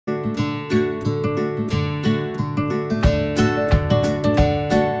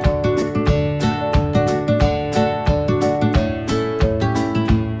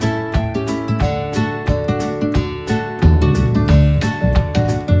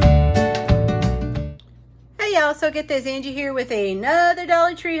also get this, Angie here with another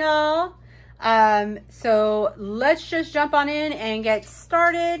Dollar Tree haul. So let's just jump on in and get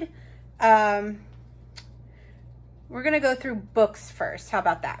started. We're gonna go through books first. How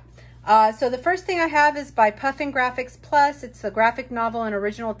about that? So the first thing I have is by Puffin Graphics Plus. It's a graphic novel and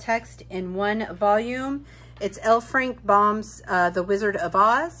original text in one volume. It's L. Frank Baum's The Wizard of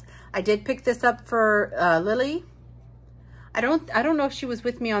Oz. I did pick this up for Lily. I don't know if she was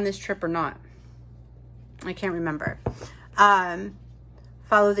with me on this trip or not. I can't remember.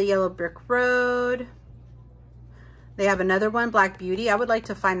 Follow the Yellow Brick Road. They have another one, Black Beauty. I would like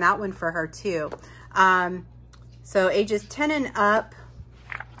to find that one for her too. So ages 10 and up.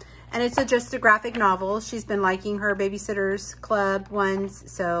 And it's just a graphic novel. She's been liking her Babysitters Club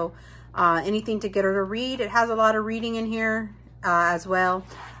ones. So anything to get her to read. It has a lot of reading in here as well.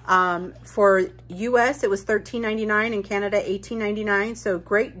 For US, it was $13.99. In Canada, $18.99. So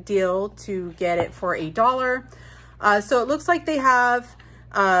great deal to get it for $1. So it looks like they have,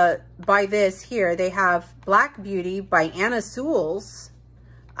 by this here, they have Black Beauty by Anna Sewell's.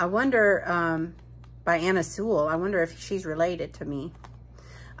 I wonder, by Anna Sewell. I wonder if she's related to me.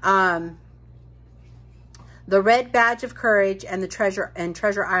 The Red Badge of Courage and the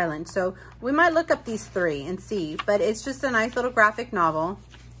Treasure Island. So we might look up these three and see, but it's just a nice little graphic novel.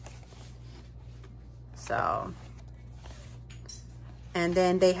 So, and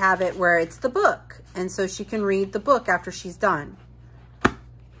then they have it where it's the book, and so she can read the book after she's done.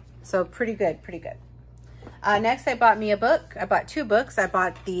 So pretty good, pretty good. Next, I bought me a book. I bought two books. I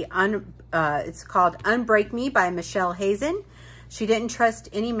bought the it's called Unbreak Me by Michelle Hazen. She didn't trust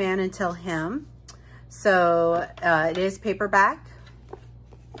any man until him. So it is paperback.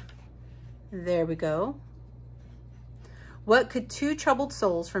 There we go. What could two troubled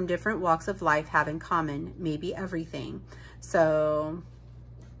souls from different walks of life have in common? Maybe everything. So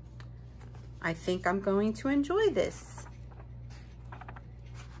I think I'm going to enjoy this.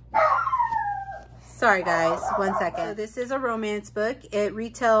 Sorry guys, 1 second. So this is a romance book. It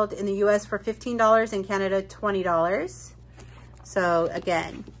retailed in the US for $15, in Canada $20. So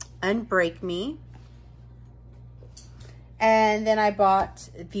again, Unbreak Me. And then I bought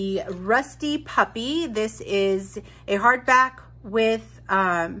the Rusty Puppy. This is a hardback with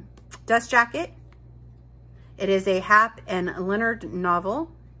dust jacket. It is a Hap and Leonard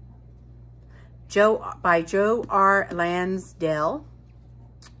novel by Joe R. Lansdale.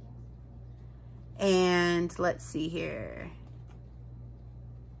 And let's see here.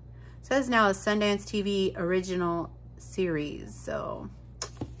 It says now a Sundance TV original series. So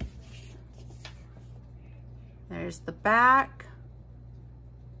there's the back.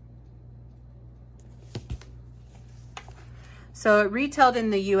 So it retailed in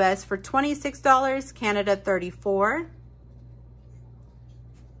the US for $26, Canada $34.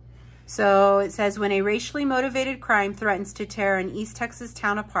 So it says, when a racially motivated crime threatens to tear an East Texas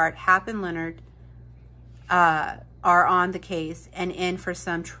town apart, Hap and Leonard are on the case and in for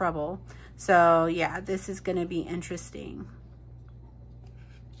some trouble. So yeah, this is going to be interesting.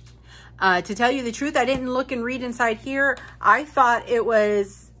 To tell you the truth, I didn't look and read inside here. I thought it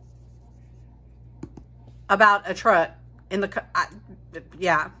was about a truck in the,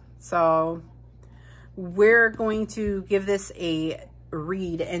 yeah. So we're going to give this a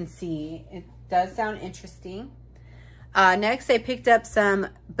read and see. It does sound interesting. Next, I picked up some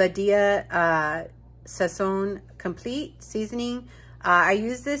Badia Sazon Complete seasoning. I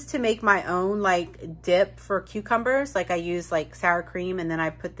use this to make my own like dip for cucumbers. Like I use like sour cream and then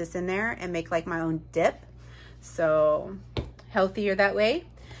I put this in there and make like my own dip. So healthier that way.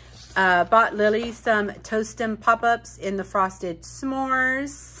 Bought Lily some Toastum pop-ups in the frosted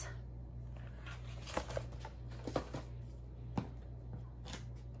s'mores.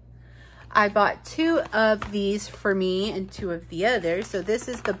 I bought 2 of these for me and 2 of the others. So this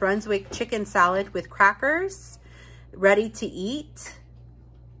is the Brunswick chicken salad with crackers, ready to eat.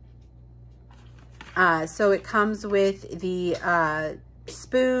 So it comes with the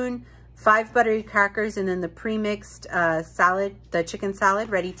spoon, 5 buttery crackers, and then the pre-mixed salad, the chicken salad,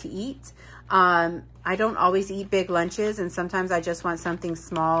 ready to eat. I don't always eat big lunches, and sometimes I just want something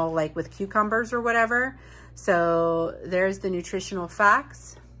small, like with cucumbers or whatever. So there's the nutritional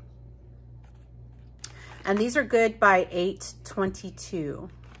facts. And these are good by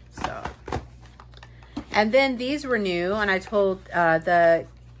 $8.22. So, and then these were new, and I told the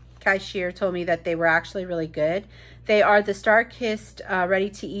cashier told me that they were actually really good. They are the Star-Kissed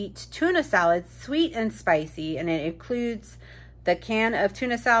ready-to-eat tuna salad, sweet and spicy, and it includes the can of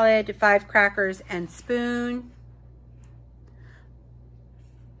tuna salad, 5 crackers, and spoon.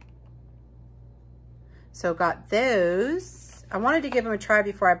 So got those. I wanted to give them a try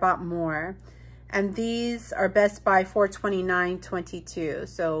before I bought more. And these are Best Buy $429.22.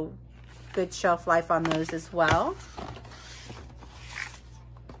 So good shelf life on those as well.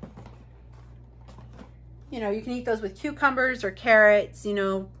 You know, you can eat those with cucumbers or carrots, you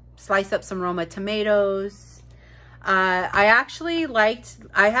know, slice up some Roma tomatoes. I actually liked,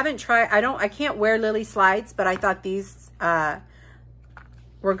 I haven't tried, I can't wear Lily slides, but I thought these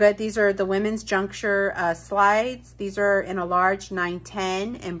were good. These are the Women's Juncture slides. These are in a large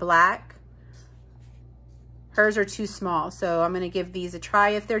 910 in black. Hers are too small, so I'm going to give these a try.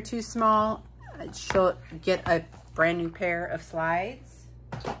 If they're too small, she'll get a brand new pair of slides.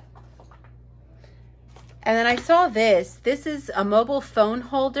 And then I saw this. This is a mobile phone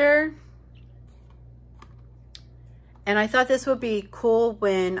holder. And I thought this would be cool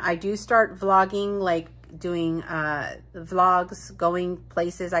when I do start vlogging, like doing vlogs, going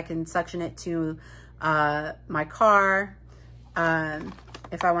places. I can suction it to my car.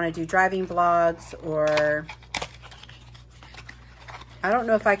 If I want to do driving vlogs, or I don't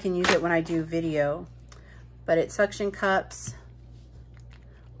know if I can use it when I do video, but it suction cups.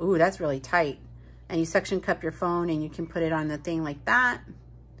 Ooh, that's really tight. And you suction cup your phone and you can put it on the thing like that.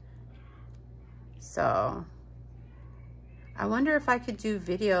 So I wonder if I could do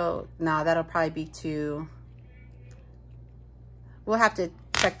video. No, that'll probably be too, we'll have to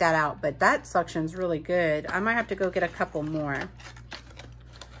check that out, but that suction's really good. I might have to go get a couple more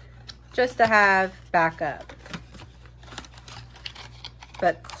just to have backup.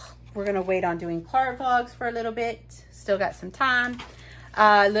 But we're gonna wait on doing car vlogs for a little bit. Still got some time.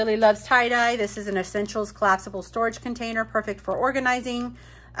 Lily loves tie-dye. This is an essentials collapsible storage container, perfect for organizing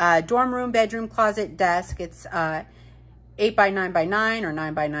dorm room, bedroom, closet, desk. It's 8 by 9 by 9 or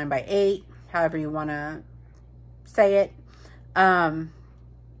 9 by 9 by 8, however you want to say it.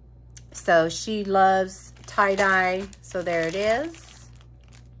 So she loves tie-dye, so there it is.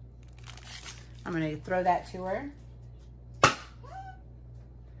 I'm going to throw that to her.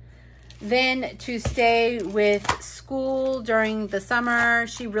 Then to stay with school during the summer,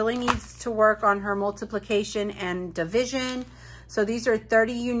 she really needs to work on her multiplication and division. So these are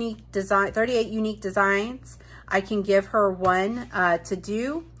 38 unique designs. I can give her one to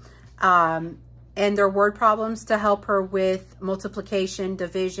do. And they're word problems to help her with multiplication,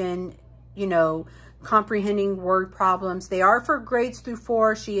 division, you know, comprehending word problems. They are for grades through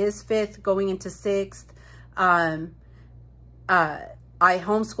 4. She is 5th going into 6th. I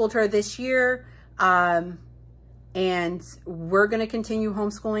homeschooled her this year, and we're going to continue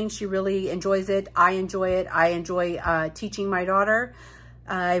homeschooling. She really enjoys it. I enjoy it. I enjoy teaching my daughter.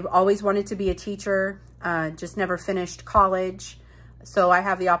 I've always wanted to be a teacher, just never finished college. So I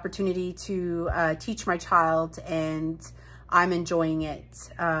have the opportunity to teach my child, and I'm enjoying it.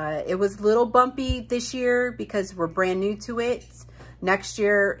 It was a little bumpy this year because we're brand new to it. Next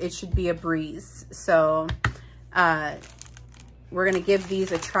year, it should be a breeze. So we're going to give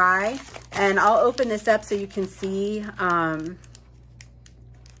these a try, and I'll open this up so you can see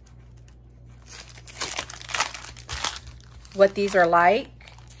what these are like,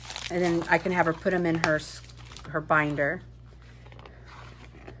 and then I can have her put them in her binder.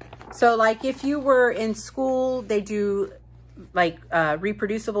 So like if you were in school, they do like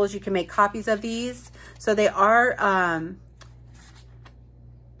reproducibles. You can make copies of these. So they are,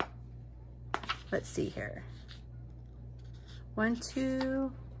 let's see here. 1,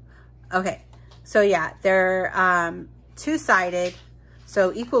 2, okay. So yeah, they're two-sided.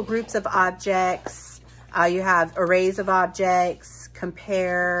 So equal groups of objects. You have arrays of objects,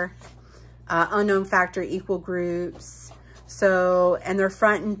 compare, unknown factor, equal groups. So, and they're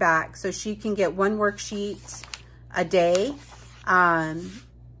front and back. So she can get one worksheet a day,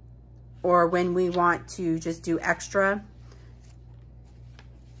 or when we want to just do extra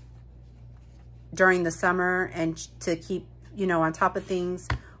during the summer and to keep, you know, on top of things,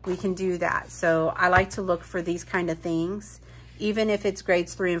 we can do that. So I like to look for these kind of things. Even if it's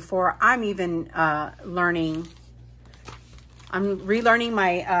grades 3 and 4, I'm even relearning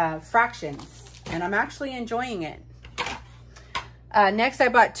my fractions, and I'm actually enjoying it. Next, I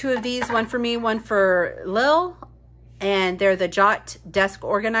bought 2 of these, one for me, one for Lil, and they're the Jot desk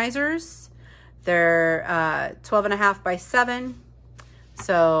organizers. They're 12.5 by 7,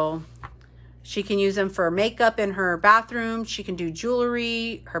 so she can use them for makeup in her bathroom. She can do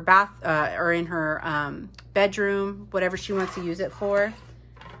jewelry, her or in her bedroom, whatever she wants to use it for.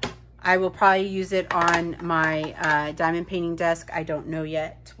 I will probably use it on my diamond painting desk. I don't know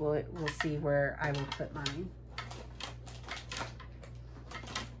yet. We'll see where I will put mine.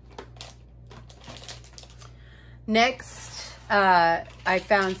 Next, I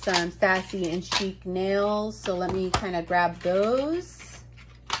found some Sassy and Chic nails. So let me kind of grab those.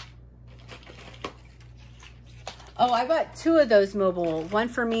 Oh, I bought 2 of those mobile, one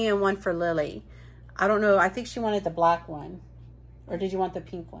for me and one for Lily. I don't know. I think she wanted the black one. Or did you want the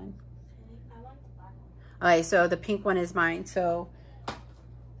pink one? I want the black one. Okay, so the pink one is mine. So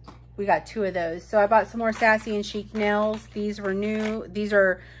we got 2 of those. So I bought some more Sassy and Chic nails. These were new. These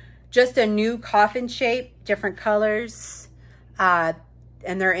are just a new coffin shape, different colors. And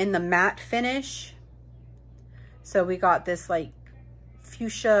they're in the matte finish. So we got this like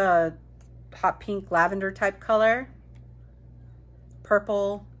fuchsia, hot pink, lavender type color.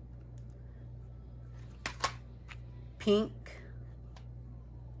 Purple. Pink.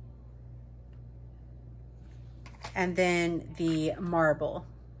 And then the marble.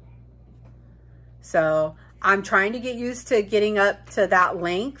 So I'm trying to get used to getting up to that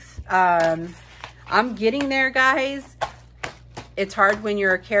length. I'm getting there, guys. It's hard when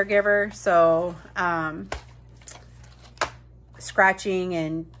you're a caregiver. So scratching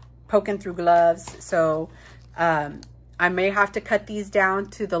and poking through gloves. So I may have to cut these down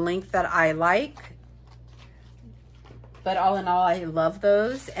to the length that I like. But all in all, I love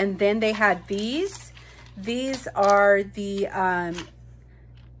those. And then they had these. These are the,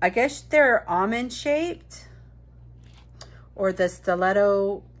 I guess they're almond shaped. Or the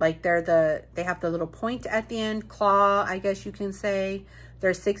stiletto, like they have the little point at the end, claw, I guess you can say.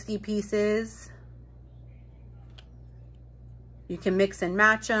 They're 60 pieces. You can mix and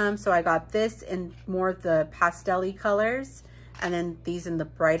match them. So I got this in more of the pastel-y colors, and then these in the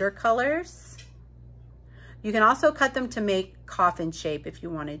brighter colors. You can also cut them to make coffin shape if you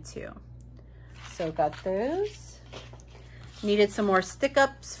wanted to. So got those. Needed some more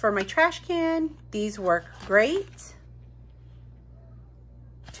stick-ups for my trash can. These work great.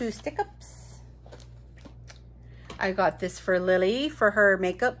 2 stick-ups. I got this for Lily for her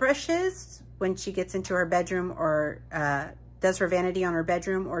makeup brushes when she gets into her bedroom or does her vanity on her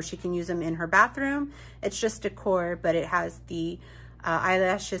bedroom, or she can use them in her bathroom. It's just decor, but it has the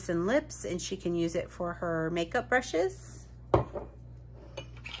eyelashes and lips, and she can use it for her makeup brushes.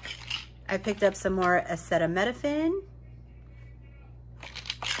 I picked up some more acetaminophen.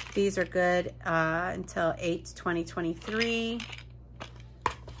 These are good until 8/20/23.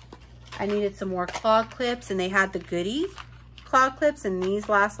 I needed some more claw clips, and they had the Goody claw clips, and these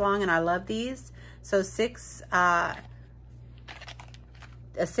last long, and I love these. So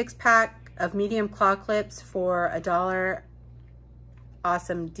a 6-pack of medium claw clips for $1.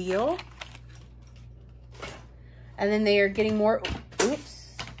 Awesome deal. And then they are getting more.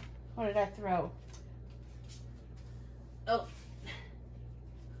 Oops, what did I throw? Oh.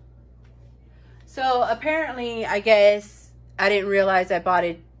 So apparently, I guess I didn't realize I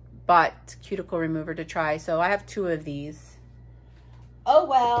bought cuticle remover to try. So I have 2 of these. Oh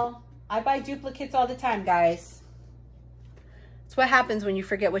well, I buy duplicates all the time, guys. It's what happens when you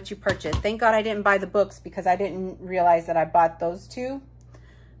forget what you purchased. Thank God I didn't buy the books, because I didn't realize that I bought those 2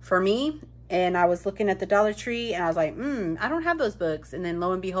 for me. And I was looking at the Dollar Tree and I was like, I don't have those books. And then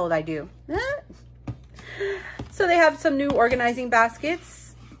lo and behold, I do. So they have some new organizing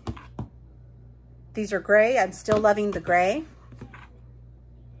baskets. These are gray. I'm still loving the gray.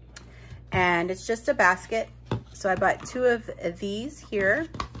 And it's just a basket. So I bought 2 of these here.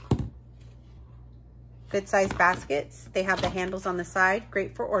 Good size baskets. They have the handles on the side,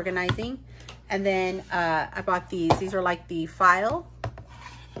 great for organizing. And then I bought these. These are like the file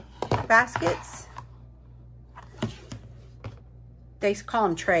baskets. They call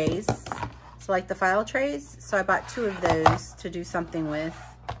them trays. So like the file trays. So I bought 2 of those to do something with,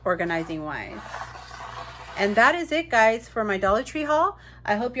 organizing wise. And that is it, guys, for my Dollar Tree haul.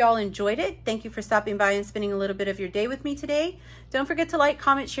 I hope y'all enjoyed it. Thank you for stopping by and spending a little bit of your day with me today. Don't forget to like,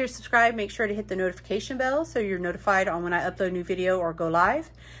 comment, share, subscribe. Make sure to hit the notification bell so you're notified on when I upload a new video or go live.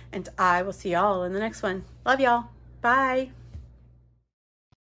 And I will see y'all in the next one. Love y'all. Bye.